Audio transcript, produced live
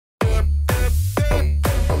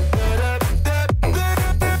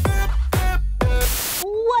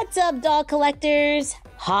up, doll collectors,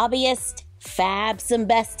 hobbyists, fabsome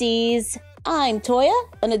besties? I'm Toya,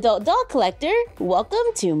 an adult doll collector. Welcome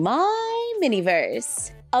to my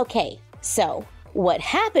miniverse. Okay, so what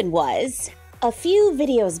happened was, a few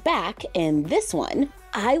videos back in this one,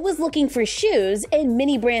 I was looking for shoes in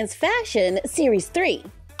Mini Brands Fashion Series 3.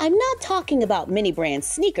 I'm not talking about Mini Brand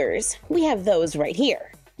sneakers. We have those right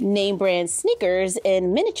here. Name brand sneakers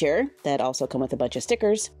in miniature that also come with a bunch of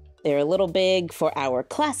stickers. They're a little big for our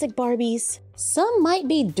classic Barbies. Some might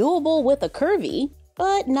be doable with a curvy,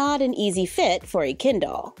 but not an easy fit for a Ken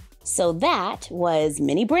doll. So that was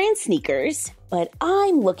Mini Brand sneakers, but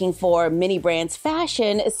I'm looking for Mini Brands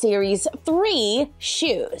Fashion Series 3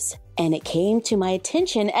 shoes. And it came to my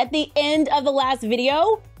attention at the end of the last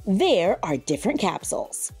video, there are different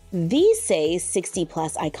capsules. These say 60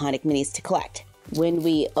 plus iconic minis to collect. When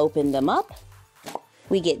we open them up,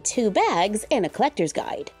 we get 2 bags and a collector's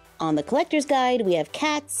guide. On the collector's guide, we have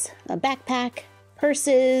cats, a backpack,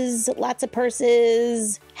 purses, lots of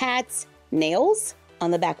purses, hats, nails.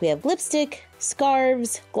 On the back, we have lipstick,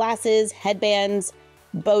 scarves, glasses, headbands,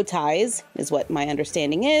 bow ties, is what my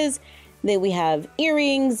understanding is. Then we have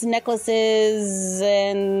earrings, necklaces,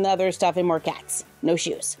 and other stuff, and more cats. No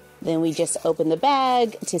shoes. Then we just open the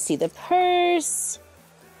bag to see the purse.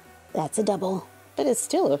 That's a double. That is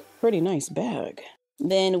still a pretty nice bag.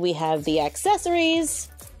 Then we have the accessories,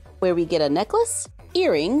 where we get a necklace,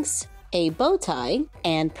 earrings, a bow tie,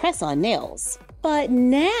 and press-on nails. But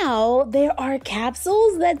now there are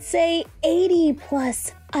capsules that say 80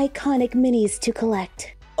 plus iconic minis to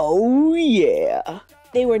collect. Oh yeah.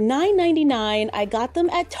 They were $9.99. I got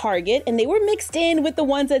them at Target and they were mixed in with the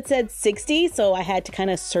ones that said 60, so I had to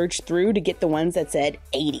kind of search through to get the ones that said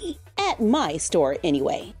 80. At my store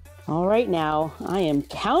anyway. All right, now I am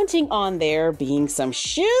counting on there being some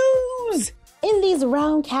shoes in these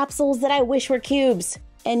round capsules that I wish were cubes.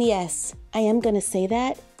 And yes, I am gonna say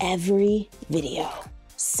that every video.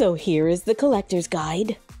 So here is the collector's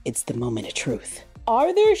guide. It's the moment of truth.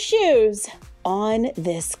 Are there shoes on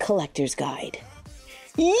this collector's guide?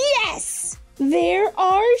 Yes, there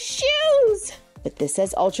are shoes, but this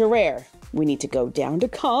says ultra rare. We need to go down to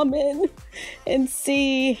common and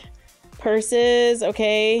see purses.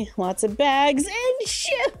 Okay, lots of bags and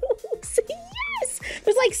shoes. Yes,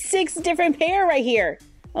 there's like 6 different pair right here.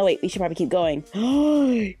 Oh wait, we should probably keep going.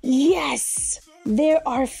 Yes, there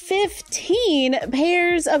are 15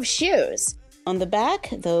 pairs of shoes. On the back,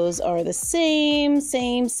 those are the same shoes.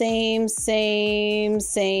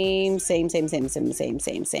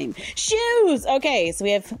 Okay, so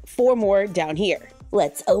we have 4 more down here.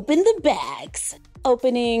 Let's open the bags.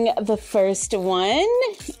 Opening the first one,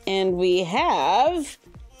 and we have,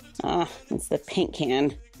 it's the paint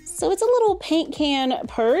can. So it's a little paint can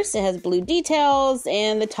purse. It has blue details,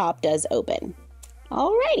 and the top does open.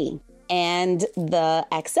 Alrighty, and the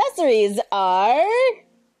accessories are...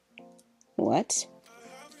 What?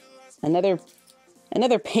 Another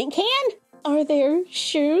paint can? Are there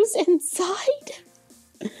shoes inside?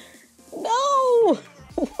 No!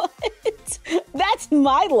 What? That's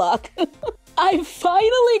my luck. I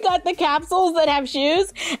finally got the capsules that have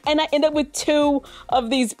shoes, and I end up with 2 of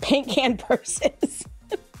these paint can purses.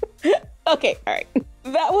 Okay, all right.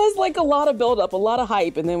 That was like a lot of buildup, a lot of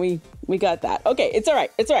hype, and then we got that. Okay, it's all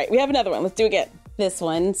right. It's all right. We have another one. Let's do it again. This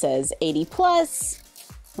one says 80 plus.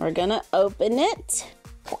 We're gonna open it.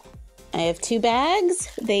 I have 2 bags.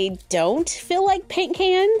 They don't feel like paint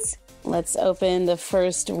cans. Let's open the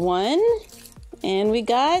first one. And we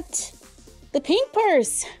got the pink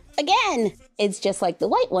purse. Again, it's just like the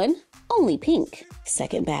white one, only pink.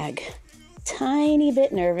 Second bag. Tiny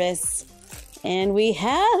bit nervous. And we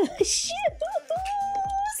have shoes.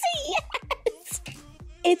 Yes!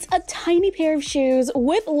 It's a tiny pair of shoes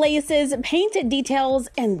with laces, painted details,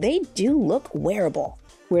 and they do look wearable.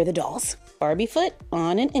 Where are the dolls? Barbie foot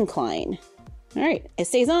on an incline. All right, it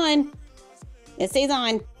stays on. It stays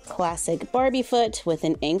on. Classic Barbie foot with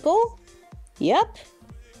an ankle. Yep.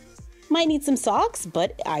 Might need some socks,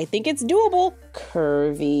 but I think it's doable.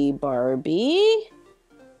 Curvy Barbie.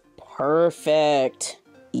 Perfect.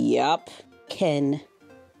 Yep. Ken.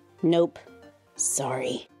 Nope.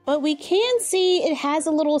 Sorry. But we can see it has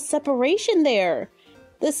a little separation there.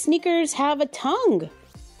 The sneakers have a tongue.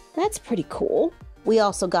 That's pretty cool. We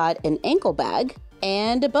also got an ankle bag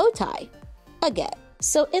and a bow tie. Again.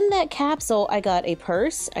 So in that capsule, I got a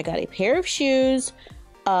purse, I got a pair of shoes,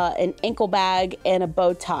 an ankle bag, and a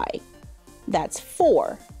bow tie. That's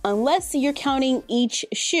 4. Unless you're counting each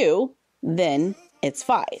shoe, then it's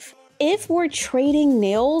 5. If we're trading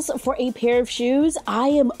nails for a pair of shoes, I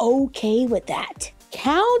am okay with that.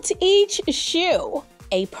 Count each shoe.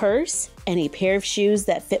 A purse and a pair of shoes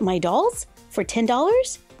that fit my dolls for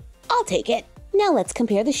 $10? I'll take it. Now let's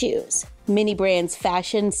compare the shoes. Mini Brands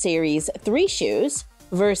Fashion Series 3 shoes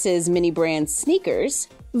versus Mini Brands sneakers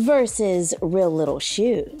versus Real Little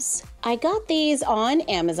shoes. I got these on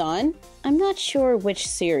Amazon. I'm not sure which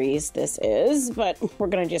series this is, but we're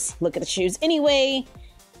gonna just look at the shoes anyway.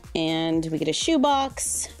 And we get a shoe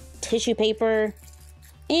box, tissue paper,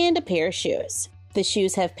 and a pair of shoes. The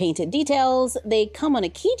shoes have painted details, they come on a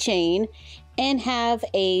keychain, and have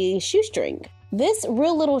a shoestring. This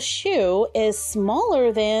Real Little shoe is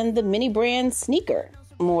smaller than the Mini Brand sneaker.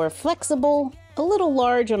 More flexible, a little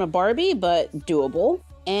large on a Barbie, but doable.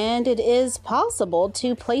 And it is possible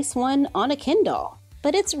to place one on a Ken doll.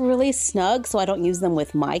 But it's really snug, so I don't use them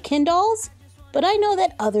with my Ken dolls, but I know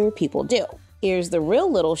that other people do. Here's the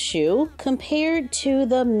Real Little shoe compared to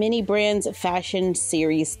the Mini Brands Fashion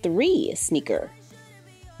Series 3 sneaker.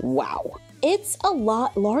 Wow, it's a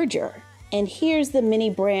lot larger. And here's the Mini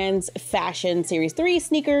Brands Fashion Series 3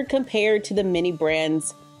 sneaker compared to the Mini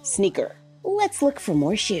Brands sneaker. Let's look for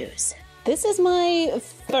more shoes. This is my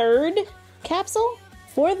third capsule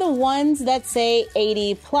for the ones that say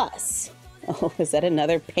 80 plus. Oh, is that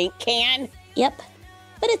another paint can? Yep,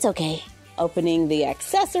 but it's okay. Opening the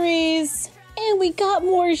accessories, and we got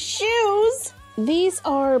more shoes. These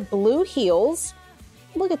are blue heels.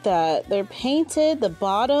 Look at that, they're painted. The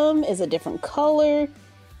bottom is a different color.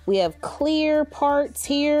 We have clear parts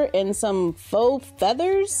here and some faux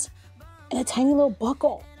feathers and a tiny little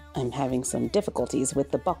buckle. I'm having some difficulties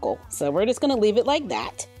with the buckle, so we're just gonna leave it like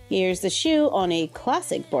that. Here's the shoe on a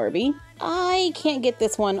classic Barbie. I can't get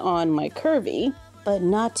this one on my curvy, but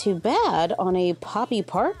not too bad on a Poppy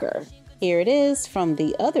Parker. Here it is from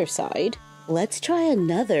the other side. Let's try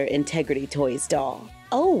another Integrity Toys doll.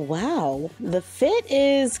 Oh wow, the fit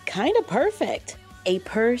is kind of perfect. A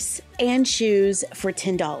purse and shoes for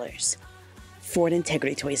 $10 for an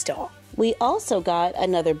Integrity Toys doll. We also got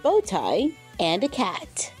another bow tie and a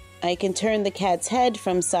cat. I can turn the cat's head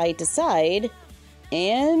from side to side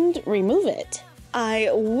and remove it. I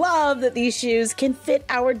love that these shoes can fit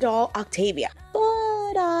our doll Octavia, but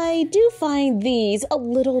I do find these a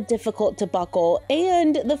little difficult to buckle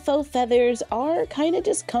and the faux feathers are kind of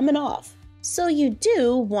just coming off. So you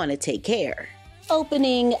do want to take care.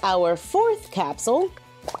 Opening our fourth capsule,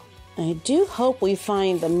 I do hope we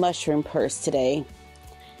find the mushroom purse today.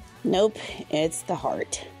 Nope, it's the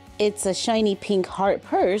heart. It's a shiny pink heart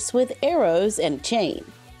purse with arrows and a chain.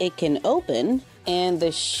 It can open, and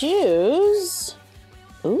the shoes,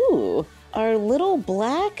 ooh, are little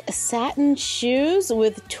black satin shoes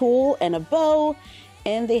with tulle and a bow,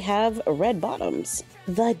 and they have red bottoms.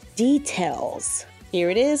 The details. Here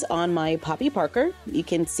it is on my Poppy Parker. You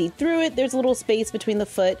can see through it. There's a little space between the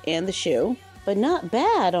foot and the shoe, but not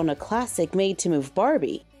bad on a classic made-to-move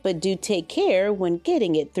Barbie. But do take care when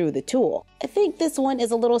getting it through the tulle. I think this one is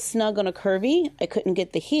a little snug on a curvy. I couldn't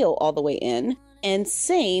get the heel all the way in. And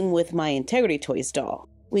same with my Integrity Toys doll.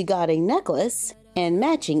 We got a necklace and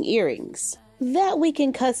matching earrings that we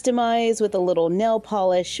can customize with a little nail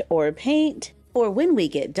polish or paint, or when we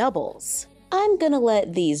get doubles. I'm gonna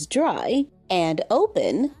let these dry and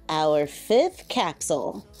open our fifth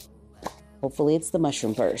capsule. Hopefully it's the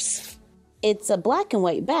mushroom purse. It's a black and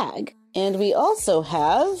white bag. And we also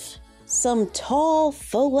have some tall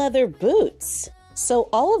faux leather boots. So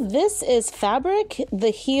all of this is fabric. The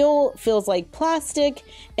heel feels like plastic,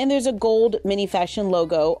 and there's a gold Mini Fashion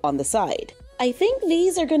logo on the side. I think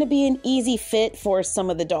these are going to be an easy fit for some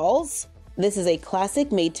of the dolls. This is a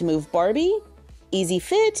classic made-to-move Barbie. Easy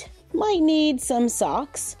fit, might need some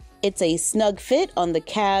socks. It's a snug fit on the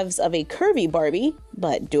calves of a curvy Barbie,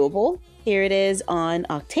 but doable. Here it is on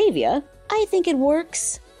Octavia. I think it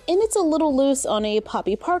works. And it's a little loose on a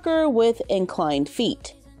Poppy Parker with inclined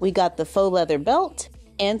feet. We got the faux leather belt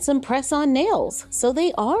and some press-on nails, so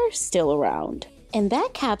they are still around. And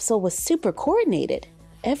that capsule was super coordinated.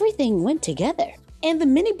 Everything went together. And the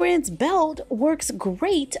Mini Brands belt works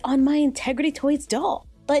great on my Integrity Toys doll.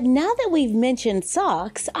 But now that we've mentioned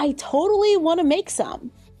socks, I totally want to make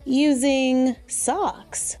some. Using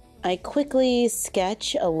socks, I quickly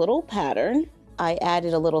sketch a little pattern. I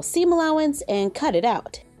added a little seam allowance and cut it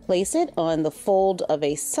out. Place it on the fold of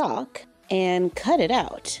a sock and cut it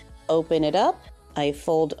out. Open it up. I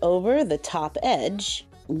fold over the top edge,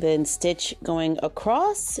 then stitch going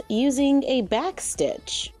across using a back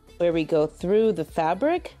stitch where we go through the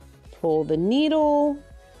fabric, pull the needle,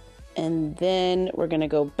 and then we're going to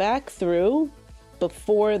go back through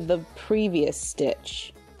before the previous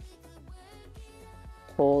stitch.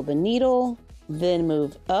 Pull the needle, then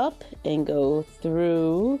move up and go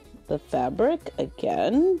through the fabric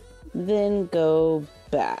again, then go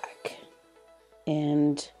back.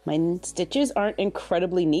 And my stitches aren't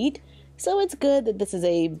incredibly neat, so it's good that this is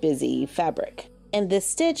a busy fabric. And this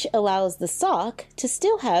stitch allows the sock to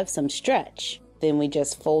still have some stretch. Then we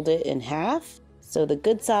just fold it in half, so the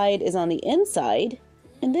good side is on the inside,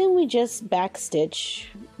 and then we just back stitch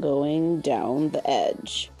going down the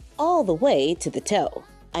edge, all the way to the toe.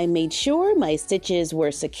 I made sure my stitches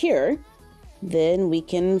were secure, then we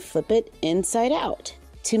can flip it inside out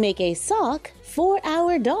to make a sock for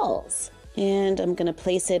our dolls. And I'm gonna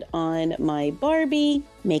place it on my Barbie,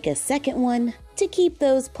 make a second one to keep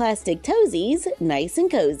those plastic toesies nice and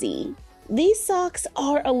cozy. These socks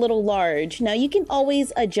are a little large. Now you can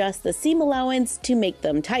always adjust the seam allowance to make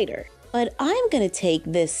them tighter. But I'm gonna take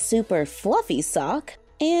this super fluffy sock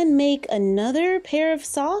and make another pair of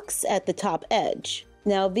socks at the top edge.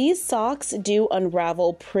 Now these socks do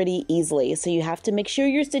unravel pretty easily, so you have to make sure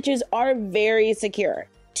your stitches are very secure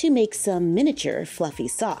to make some miniature fluffy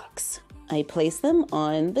socks. I place them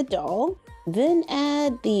on the doll, then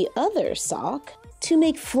add the other sock to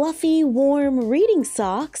make fluffy, warm reading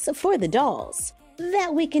socks for the dolls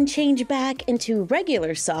that we can change back into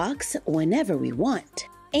regular socks whenever we want.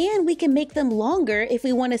 And we can make them longer if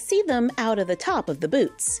we want to see them out of the top of the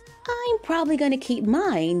boots. I'm probably going to keep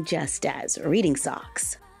mine just as reading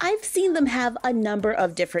socks. I've seen them have a number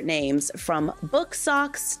of different names, from book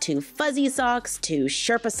socks to fuzzy socks to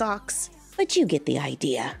Sherpa socks, but you get the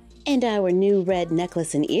idea. And our new red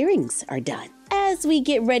necklace and earrings are done, as we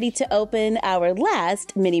get ready to open our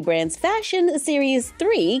last Mini Brands Fashion Series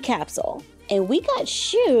 3 capsule. And we got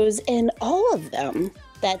shoes in all of them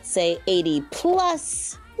that say 80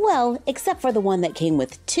 plus. Well, except for the one that came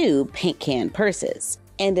with 2 paint can purses.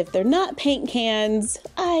 And if they're not paint cans,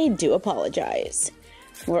 I do apologize.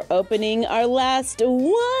 We're opening our last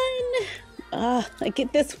one. I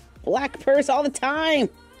get this black purse all the time.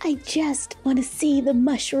 I just want to see the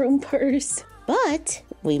mushroom purse. But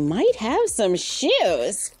we might have some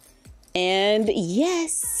shoes. And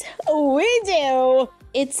yes, we do.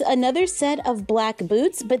 It's another set of black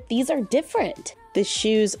boots, but these are different. The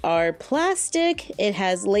shoes are plastic. It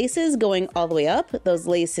has laces going all the way up. Those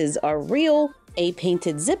laces are real, a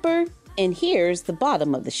painted zipper, and here's the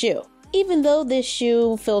bottom of the shoe. Even though this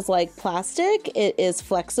shoe feels like plastic, it is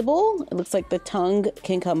flexible. It looks like the tongue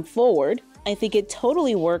can come forward. I think it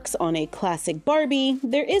totally works on a classic Barbie.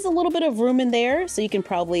 There is a little bit of room in there, so you can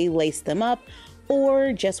probably lace them up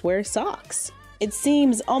or just wear socks. It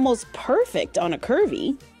seems almost perfect on a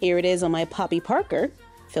curvy. Here it is on my Poppy Parker.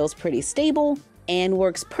 Feels pretty stable and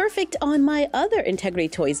works perfect on my other Integrity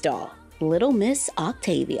Toys doll, Little Miss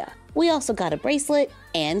Octavia. We also got a bracelet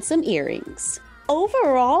and some earrings.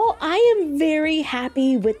 Overall, I am very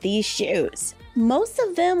happy with these shoes. Most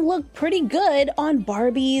of them look pretty good on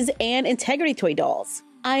Barbies and Integrity Toy dolls.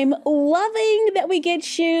 I'm loving that we get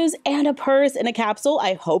shoes and a purse in a capsule.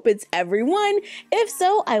 I hope it's everyone. If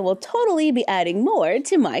so, I will totally be adding more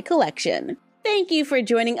to my collection. Thank you for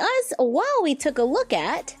joining us while we took a look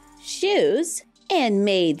at shoes and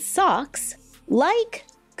made socks. Like,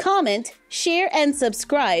 comment, share, and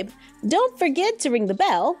subscribe. Don't forget to ring the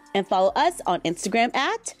bell and follow us on Instagram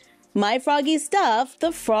at MyFroggyStuff,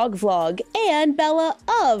 the Frog Vlog, and Bella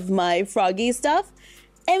of MyFroggyStuff.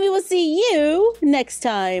 And we will see you next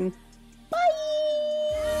time. Bye!